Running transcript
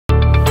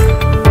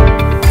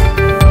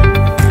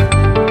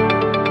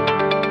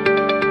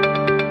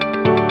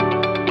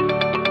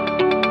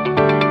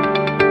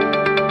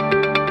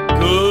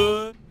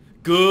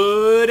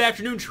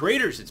afternoon,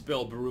 traders. It's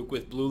Bill Baruch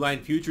with Blue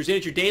Line Futures. And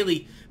it's your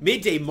daily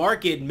midday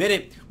market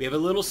minute. We have a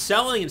little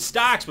selling in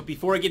stocks, but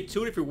before I get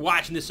to it, if you're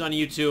watching this on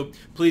YouTube,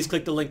 please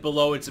click the link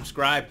below and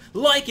subscribe.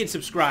 Like and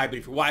subscribe. And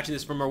if you're watching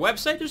this from our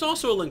website, there's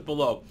also a link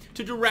below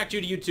to direct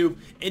you to YouTube,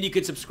 and you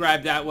can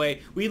subscribe that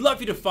way. We'd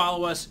love you to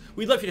follow us.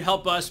 We'd love you to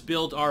help us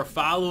build our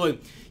following.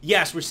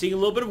 Yes, we're seeing a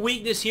little bit of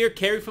weakness here,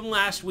 carried from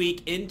last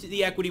week into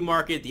the equity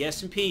market. The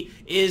S&P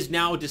is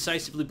now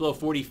decisively below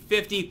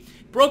 40.50.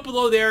 Broke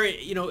below there,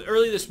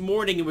 early this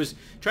morning. It was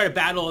trying to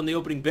battle on the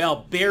opening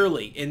bell,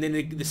 barely, and then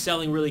the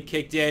selling really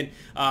kicked in.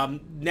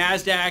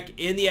 NASDAQ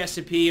and the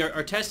S&P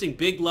are testing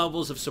big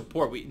levels of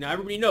support. Now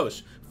everybody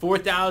knows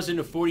 4,000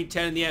 to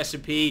 40.10 in the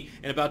S&P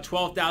and about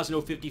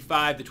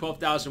 12,055 to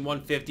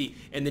 12,150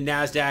 in the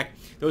NASDAQ.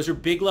 Those are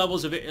big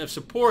levels of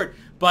support,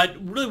 but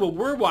really what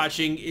we're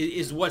watching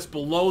is what's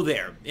below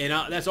there, and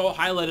that's all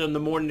highlighted on the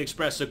Morning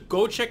Express, so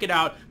go check it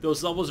out.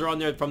 Those levels are on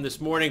there from this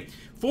morning.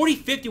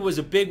 40.50 was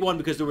a big one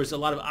because there was a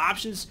lot of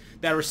options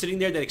that were sitting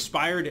there that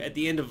expired at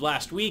the end of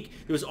last week.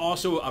 There was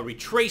also a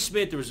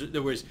retracement.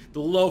 There was the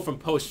low from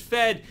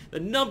post-Fed. The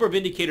number of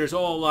indicators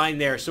all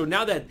aligned there. So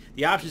now that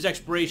the options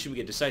expiration, we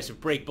get decisive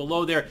break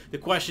below there. The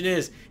question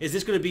is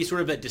this going to be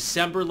sort of a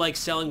December-like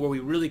selling where we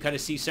really kind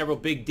of see several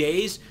big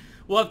days?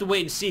 We'll have to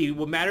wait and see.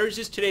 What matters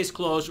is today's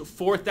close,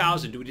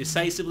 4,000. Do we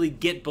decisively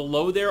get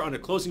below there on a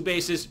closing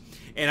basis?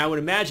 And I would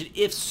imagine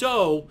if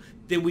so,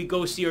 then we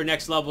go see our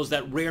next levels,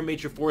 that rare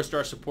major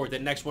 4-star support,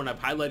 that next one I've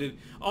highlighted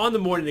on the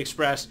Morning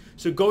Express.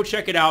 So go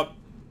check it out.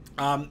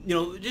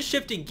 Just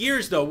shifting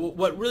gears though,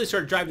 what really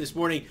started driving this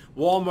morning,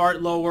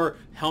 Walmart lower,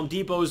 Home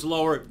Depot's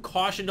lower,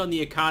 cautioned on the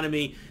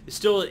economy. There's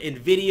still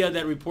Nvidia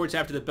that reports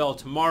after the bell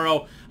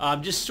tomorrow.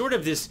 Just sort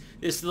of this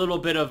little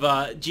bit of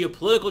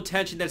geopolitical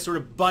tension that's sort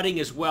of budding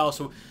as well.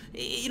 So,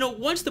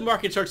 once the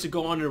market starts to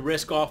go on in a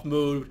risk-off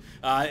mood,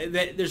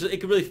 it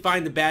can really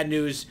find the bad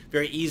news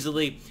very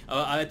easily.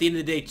 At the end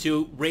of the day,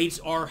 too, rates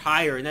are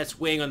higher, and that's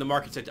weighing on the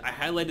markets. I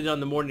highlighted on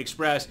the Morning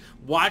Express.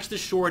 Watch the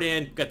short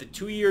end. Got the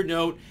 2-year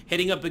note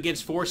heading up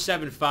against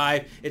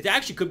 4.75. It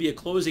actually could be a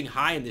closing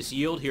high in this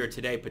yield here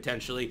today,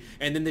 potentially.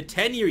 And then the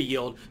 10-year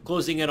yield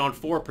closing in on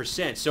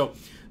 4%. So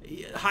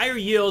higher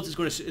yields is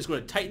going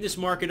to tighten this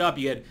market up.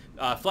 You had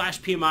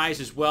flash PMIs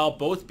as well.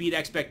 Both beat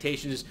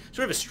expectations.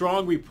 Sort of a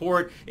strong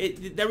report.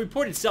 That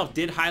report itself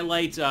did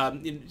highlight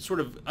sort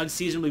of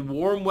unseasonably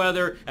warm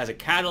weather as a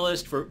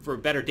catalyst for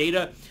better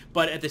data.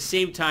 But at the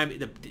same time,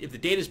 if the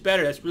data is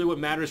better, that's really what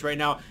matters right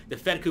now. The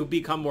Fed could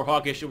become more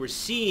hawkish, and we're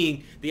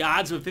seeing the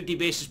odds of a 50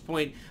 basis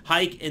point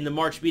hike in the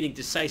March meeting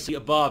decisively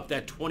above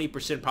that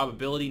 20%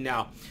 probability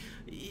now.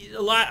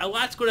 A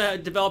lot's going to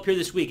develop here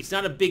this week. It's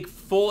not a big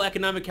full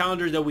economic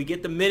calendar, though. We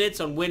get the minutes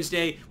on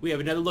Wednesday. We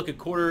have another look at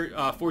quarter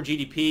 4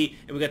 GDP,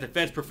 and we got the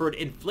Fed's preferred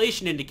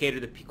inflation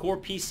indicator, the core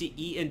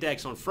PCE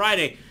index, on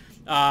Friday.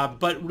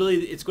 But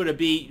really, it's going to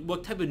be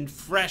what type of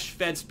fresh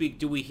Fed speak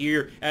do we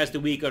hear as the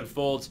week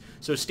unfolds.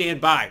 So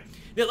stand by.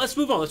 Now let's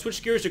move on. Let's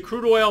switch gears to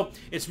crude oil.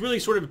 It's really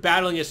sort of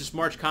battling as this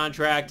March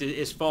contract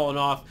is falling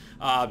off.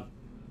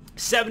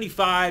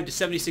 $75 to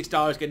 $76,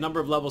 got a number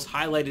of levels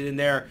highlighted in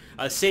there.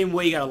 Same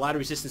way, you got a lot of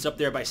resistance up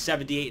there by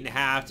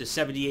 78.5 to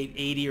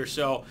 78.80 or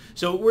so.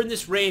 So we're in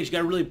this range. Got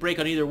to really break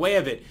on either way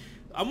of it.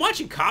 I'm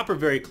watching copper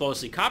very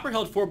closely. Copper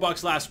held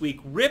 $4 last week,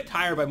 ripped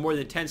higher by more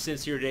than 10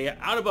 cents here today,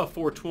 out above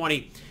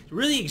 420.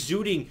 Really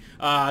exuding,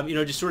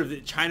 just sort of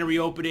the China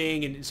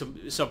reopening and some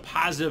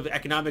positive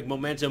economic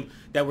momentum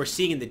that we're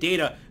seeing in the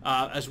data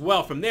as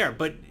well from there.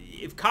 But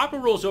if copper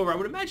rolls over, I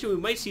would imagine we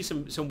might see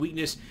some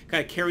weakness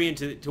kind of carry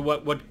into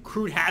what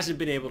crude hasn't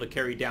been able to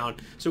carry down.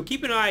 So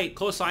keep an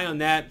close eye on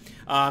that.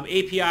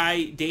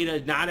 API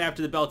data not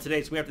after the bell today,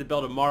 it's after the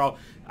bell tomorrow.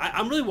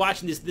 I'm really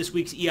watching this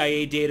week's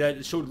EIA data.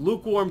 It showed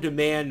lukewarm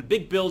demand,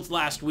 big builds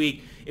last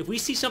week. If we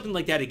see something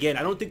like that again,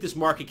 I don't think this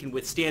market can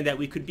withstand that.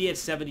 We could be at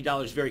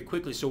 $70 very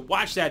quickly. So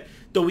watch that,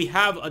 though we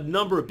have a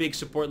number of big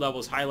support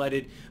levels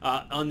highlighted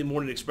on the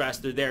Morning Express.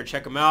 They're there.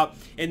 Check them out.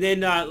 And then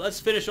let's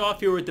finish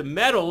off here with the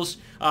metals.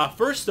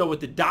 First, though,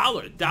 with the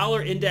dollar.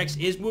 Dollar index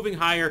is moving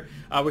higher.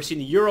 We're seeing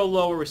the euro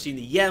lower. We're seeing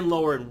the yen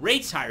lower and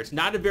rates higher. It's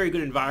not a very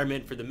good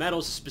environment for the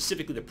metals,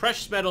 specifically the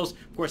precious metals.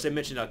 Of course, I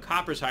mentioned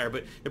copper's higher,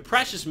 but the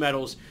precious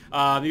metals,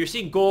 you're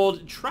seeing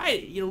gold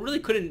really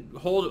couldn't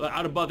hold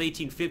out above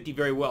 1850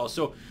 very well.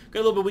 So got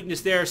a little bit of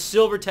weakness there.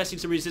 Silver testing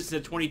some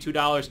resistance at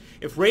 $22.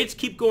 If rates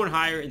keep going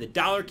higher and the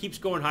dollar keeps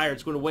going higher,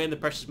 it's going to weigh on the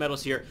precious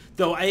metals here.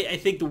 Though I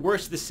think the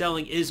worst of the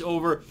selling is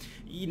over.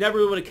 You never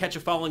really want to catch a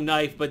falling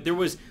knife, but there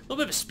was a little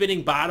bit of a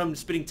spinning bottom,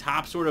 spinning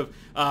top sort of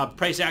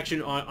price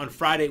action on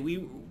Friday.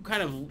 We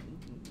kind of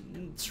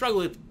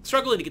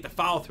struggling to get the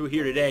follow through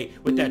here today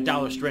with that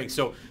dollar strength.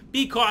 So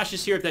be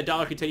cautious here if that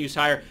dollar continues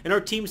higher. And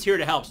our team's here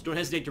to help, so don't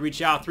hesitate to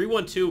reach out.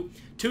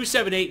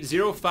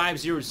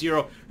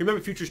 312-278-0500.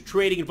 Remember, futures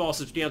trading involves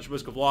substantial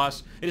risk of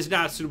loss and is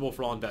not suitable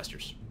for all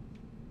investors.